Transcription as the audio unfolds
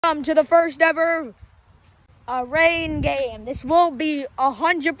Welcome to the first ever rain game. This will be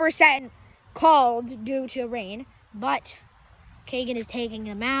 100% called due to rain, but Kagan is taking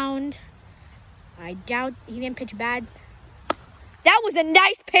the mound. I doubt he didn't pitch bad. That was a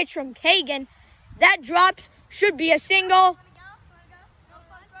nice pitch from Kagan. That drops, should be a single.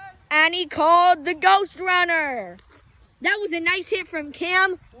 And he called the ghost runner. That was a nice hit from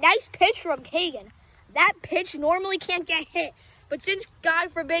Cam. Nice pitch from Kagan. That pitch normally can't get hit. But since,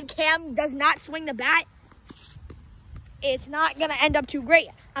 God forbid, Cam does not swing the bat, it's not going to end up too great.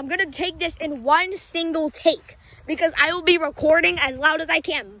 I'm going to take this in one single take because I will be recording as loud as I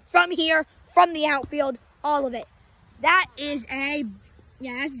can from here, from the outfield, all of it. That is a,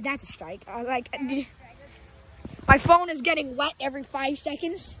 yeah, that's a strike. I was like, my phone is getting wet every 5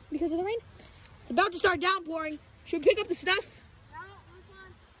 seconds because of the rain. It's about to start downpouring. Should we pick up the stuff? No, it's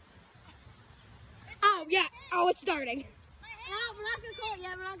on. Oh, yeah. Oh, it's starting. No, we're not going to call it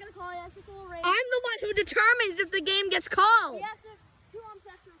yet. We're not going to call it yet. It's just a little rain. I'm the one who determines if the game gets called. We have to, 2 umps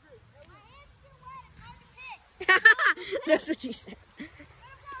have to agree. My hand's too wet. I'm going to pitch. That's what she said.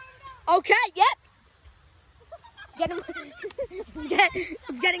 Okay, yep. It's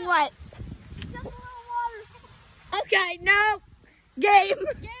getting wet. Just a little water. Okay, no. Game.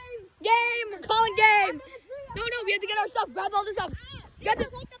 Game. We're calling game. No, we have to get our stuff. Grab all this stuff. Get the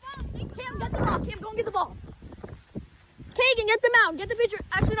ball. Cam, get the ball. Cam, go and get the ball. Kagan, get the mound. Get the pitcher.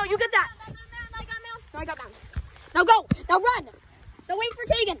 Actually, no, you get that. I got mound. No, I got mound. Now go. Now run. Now wait for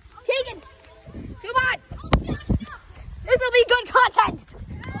Kagan. Kagan, come on. This will be good content.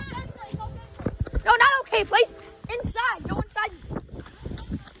 No, not okay, place. Inside. Go inside.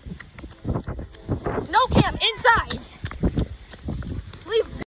 No, Cam, inside.